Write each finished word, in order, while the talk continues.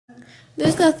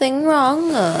There's nothing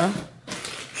wrong.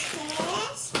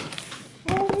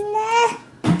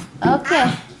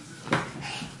 Okay.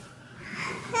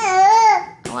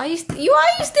 Why are you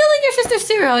stealing your sister's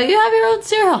cereal? You have your own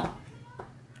cereal.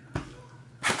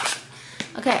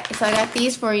 Okay, so I got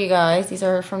these for you guys. These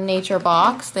are from Nature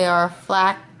Box. They are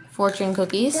flat fortune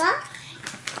cookies.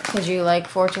 Because you like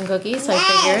fortune cookies, so I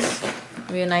figured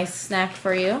it'd be a nice snack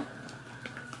for you.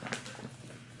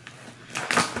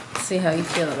 Let's see how you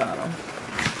feel about them.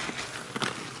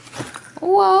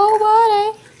 Whoa,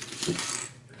 buddy.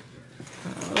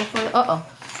 Uh-oh.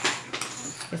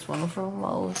 This one for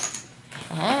Rose.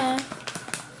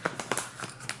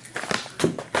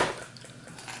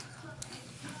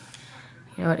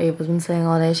 You know what Ava's been saying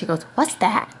all day? She goes, what's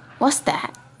that? What's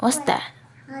that? What's that?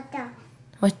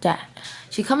 What's that?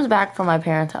 She comes back from my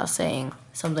parents' house saying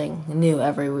something new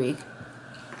every week.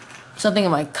 Something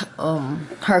my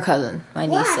her cousin, my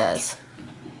niece, says.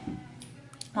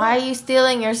 Why are you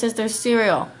stealing your sister's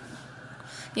cereal?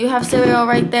 You have cereal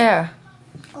right there.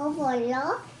 What's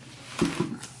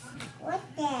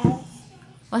that?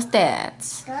 What's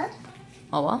that? Duck?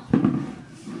 Oh, what?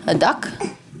 A duck?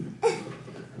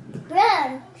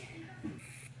 Run.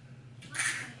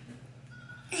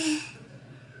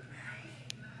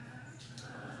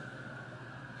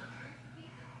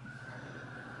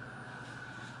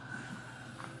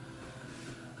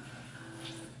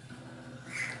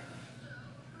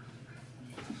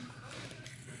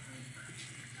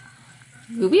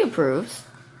 Gooby approves.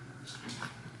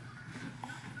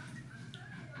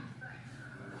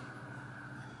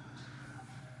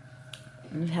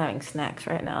 I'm just having snacks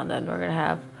right now, and then we're gonna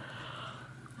have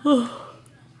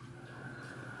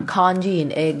congee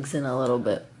and eggs in a little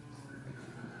bit.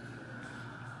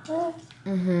 I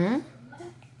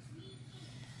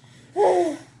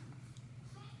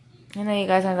know you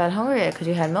guys aren't that hungry yet because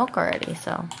you had milk already,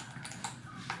 so.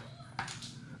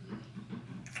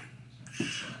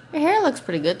 Your hair looks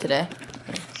pretty good today.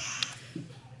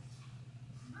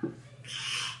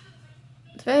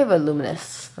 It's very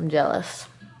voluminous. I'm jealous.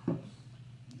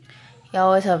 You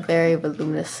always have very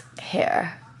voluminous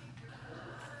hair.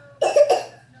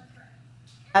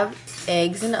 I have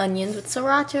eggs and onions with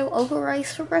sriracha over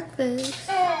rice for breakfast.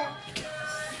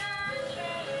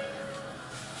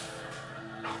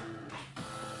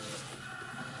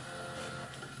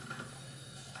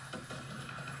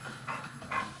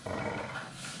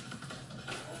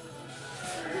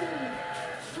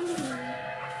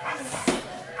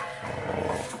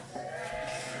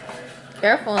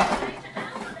 Careful.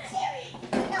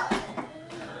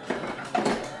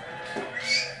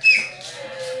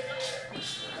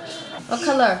 What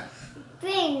color?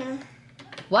 Green.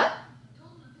 What?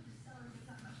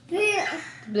 Blue.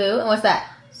 Blue. And what's that?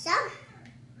 Some.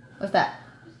 What's that?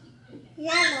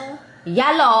 Yellow.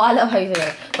 Yellow. I love how you say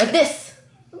that. What's this?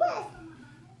 What?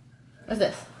 What's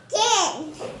this?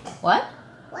 This. What?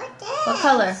 What this? What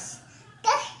color? This.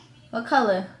 What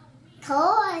color?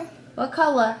 Toy. What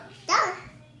color? Duck.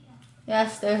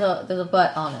 Yes, there's a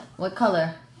butt on it. What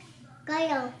color?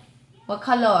 Yellow. What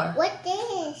color? What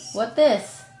this? What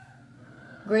this?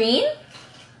 Green?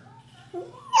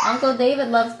 Uncle David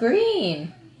loves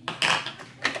green.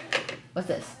 What's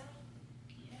this?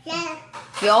 Yeah.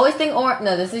 You always think orange.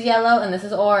 No, this is yellow and this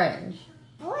is orange.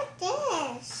 What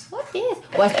this? What this?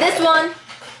 What's this one?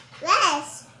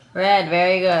 This. Red,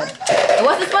 very good. And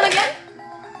what's this one again?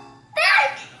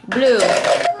 Blue.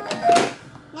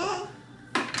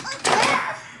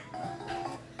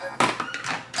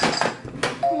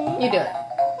 You do it.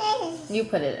 You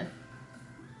put it in.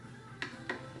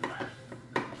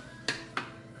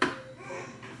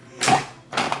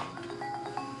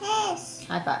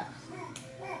 High five.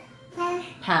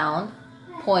 Pound.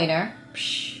 Pointer.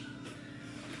 Psh.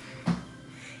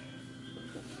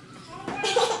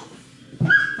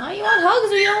 Oh, you want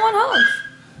hugs or you don't want hugs?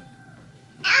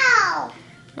 Ow!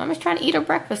 Mama's trying to eat her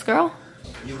breakfast, girl.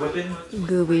 You whipping?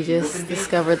 Gooby just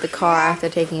discovered the car after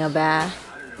taking a bath.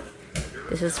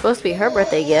 This is supposed to be her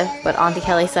birthday gift, but Auntie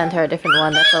Kelly sent her a different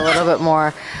one that's a little bit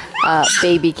more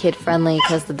baby kid friendly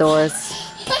because the doors.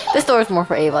 This door is more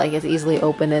for Ava, like it's easily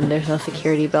open and there's no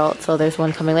security belt. So there's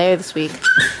one coming later this week.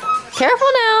 Careful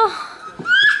now.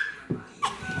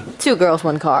 2 girls,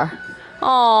 1 car.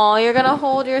 Oh, you're gonna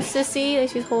hold your sissy?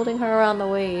 Like she's holding her around the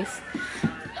waist.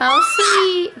 How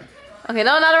sweet. Okay,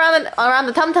 no, not around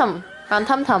the tum tum. Around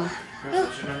tum tum.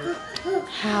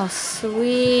 How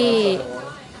sweet.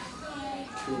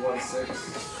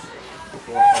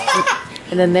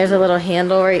 And then there's a little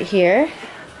handle right here.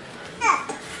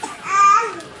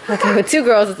 Okay, with 2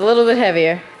 girls, it's a little bit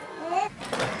heavier.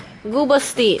 Gooba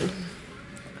Steed.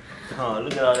 Oh,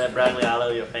 look at all that broccoli all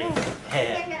over your face.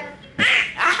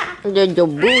 There's the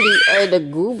booty of the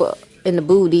goober. And the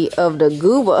booty of the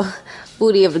goober.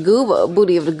 Booty of the goober.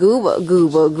 Booty of the goober.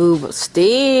 Goober, goober.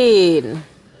 Steen.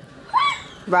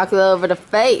 Broccoli all over the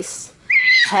face.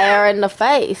 Hair in the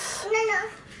face.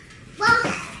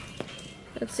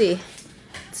 Let's see.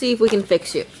 Let's see if we can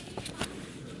fix you.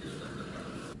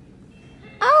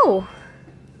 Oh.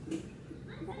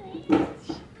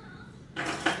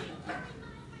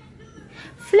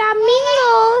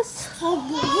 Flamingos.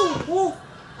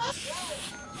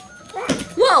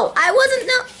 Whoa, I wasn't,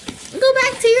 no. Go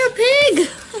back to your pig.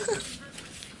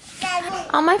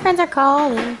 All my friends are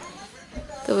calling.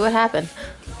 So what happened?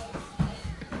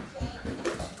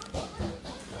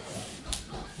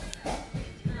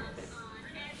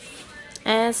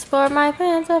 As for my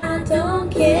friends, I don't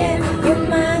care. You're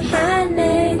my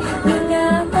honey. You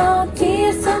got all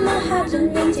tears on my heart. You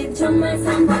need you to my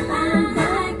son, but I'm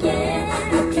not yet.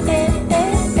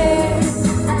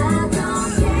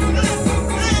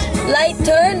 Light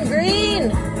turn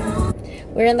green.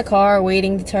 We're in the car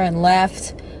waiting to turn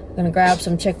left. We're gonna grab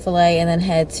some Chick-fil-A and then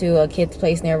head to a kid's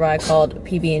place nearby called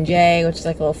PB&J, which is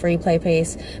like a little free play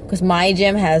place. Because my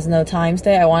gym has no times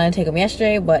today. I wanted to take them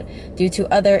yesterday, but due to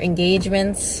other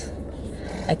engagements,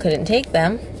 I couldn't take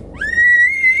them.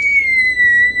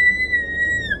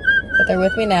 But they're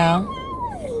with me now.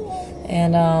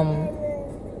 And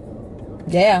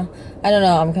yeah, I don't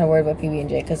know. I'm kind of worried about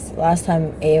PB&J because last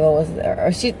time Ava was there,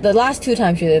 or the last 2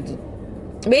 times she did.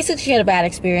 Basically, she had a bad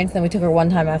experience. Then we took her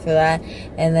one time after that,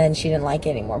 and then she didn't like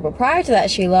it anymore. But prior to that,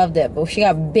 she loved it. But she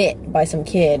got bit by some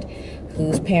kid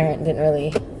whose parent didn't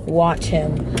really watch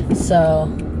him. So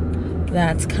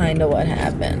that's kind of what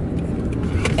happened.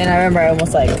 And I remember I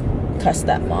almost like cussed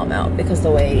that mom out because the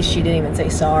way she didn't even say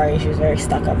sorry. She was very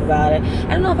stuck up about it.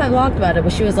 I don't know if I vlogged about it,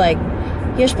 but she was like,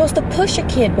 "You're supposed to push a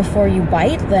kid before you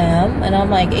bite them." And I'm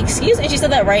like, "Excuse me?" She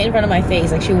said that right in front of my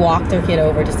face. Like, she walked her kid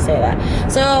over just to say that.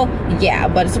 So, yeah,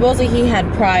 but supposedly he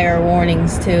had prior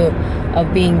warnings, too,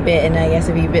 of being bitten. I guess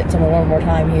if he bit someone one more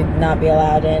time, he'd not be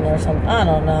allowed in or something. I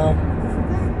don't know.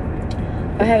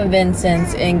 I haven't been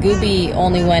since. And Gooby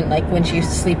only went, like, when she used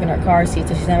to sleep in her car seat,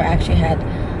 so she's never actually had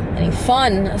any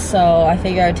fun. So I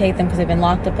figured I'd take them because they've been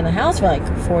locked up in the house for like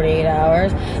 48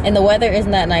 hours, and the weather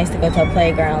isn't that nice to go to a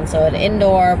playground, so an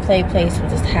indoor play place we'll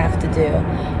just have to do.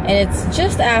 And it's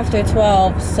just after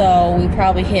 12, so we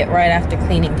probably hit right after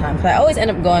cleaning time, because I always end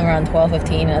up going around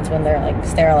 12:15, and that's when they're like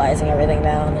sterilizing everything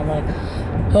now, and I'm like,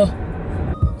 oh.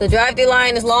 The drive-through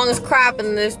line is long as crap,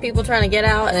 and there's people trying to get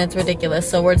out, and it's ridiculous,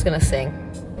 so we're just gonna sing.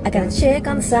 I got a chick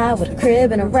on the side with a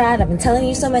crib and a ride. I've been telling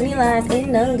you so many lies, ain't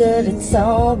none good, it's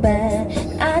so bad.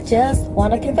 I just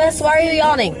wanna confess. Why are you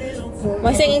yawning?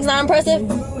 My singing's not impressive?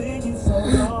 Oh,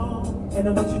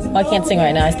 I can't sing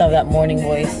right now, I still have that morning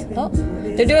voice. Oh,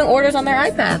 they're doing orders on their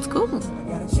iPads, cool.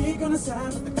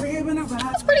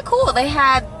 That's pretty cool. They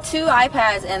had 2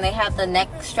 iPads and they had the neck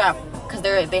strap, because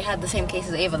they had the same case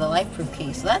as Ava, the life-proof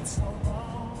case, so that's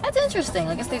interesting.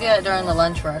 I guess they did it during the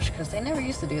lunch rush because they never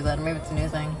used to do that. Or maybe it's a new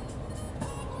thing.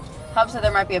 Pop said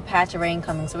there might be a patch of rain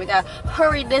coming, so we gotta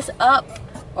hurry this up.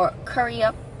 Or curry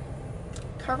up.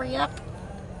 Curry up.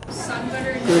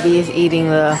 Goody is eating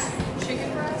the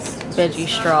veggie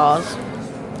straws.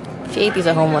 She ate these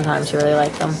at home one time. She really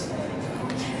liked them.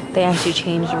 They actually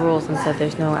changed the rules and said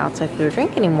there's no outside food or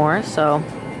drink anymore. So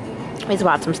we just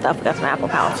bought some stuff. We got some apple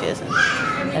pouches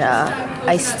and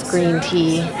iced green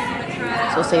tea.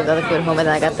 So we'll save the other food at home. And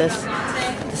then I got this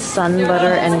sun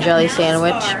butter and jelly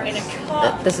sandwich.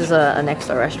 This is a next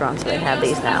door restaurant, so they have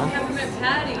these now.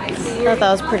 I thought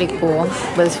that was pretty cool,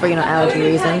 but it's for, you know, allergy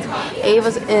reasons.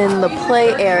 Ava's in the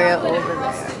play area over there.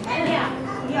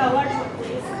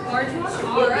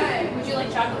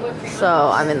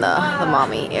 So I'm in the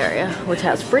mommy area, which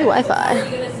has free Wi-Fi.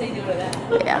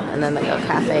 Yeah, and then they got a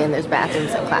cafe, and there's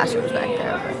bathrooms and classrooms back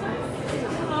there.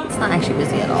 It's not actually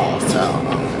busy at all, so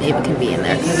Ava can be in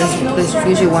there. There's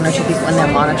usually 1 or 2 people in there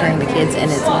monitoring the kids,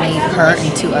 and it's only her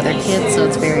and 2 other kids, so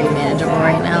it's very manageable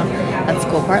right now. That's the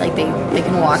cool part. Like, they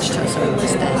can watch to a certain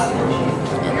extent,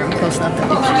 and I'm close enough that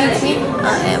they can see me.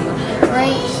 I am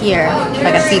right here. I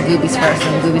gotta see Goobies first,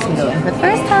 and Goobies can go in for the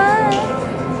first time.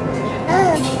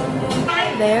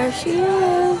 There she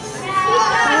is,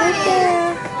 right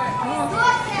there.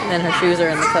 And then her shoes are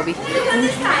in the cubby.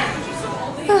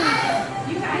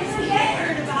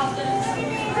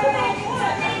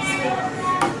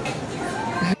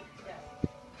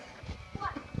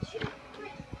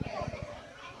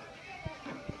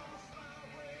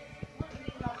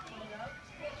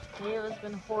 Ava's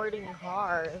been hoarding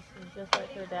cars. She's just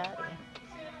like her daddy.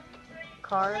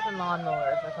 Cars and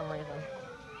lawnmowers for some reason.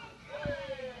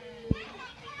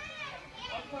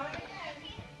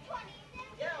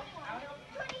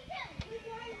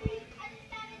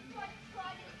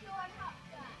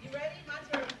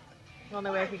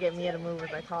 only way I could get Mia to move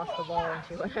is I tossed the ball and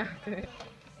she went after it.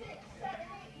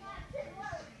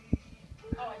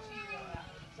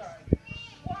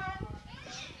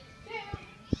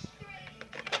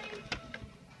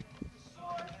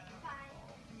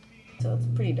 So it's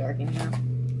pretty dark in here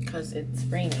because it's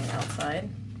raining outside.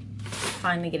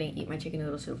 Finally getting to eat my chicken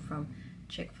noodle soup from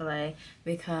Chick-fil-A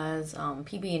because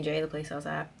PB&J, the place I was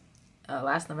at,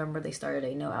 last November they started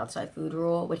a no outside food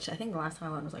rule, which I think the last time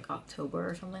I went was like October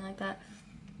or something like that.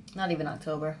 Not even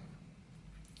October.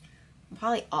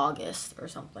 Probably August or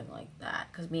something like that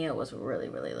because Mia was really,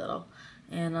 really little.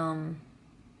 And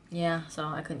yeah, so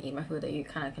I couldn't eat my food. You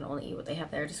kind of can only eat what they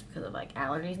have there just because of like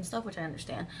allergies and stuff, which I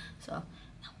understand. So I'm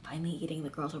finally eating. The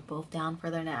girls are both down for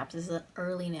their naps. This is an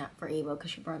early nap for Ava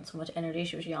because she burned so much energy.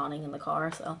 She was yawning in the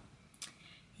car. So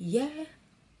yeah.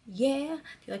 Do you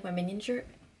like my Minion shirt?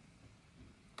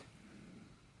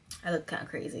 I look kind of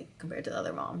crazy compared to the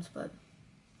other moms, but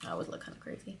I always look kind of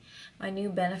crazy. My new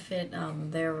Benefit,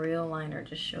 their real liner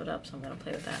just showed up, so I'm going to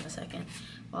play with that in a second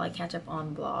while I catch up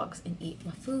on vlogs and eat my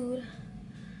food.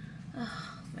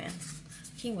 Oh, man.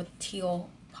 Came with teal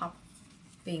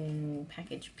popping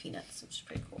packaged peanuts, which is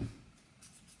pretty cool.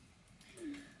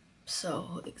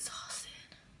 So exhausted.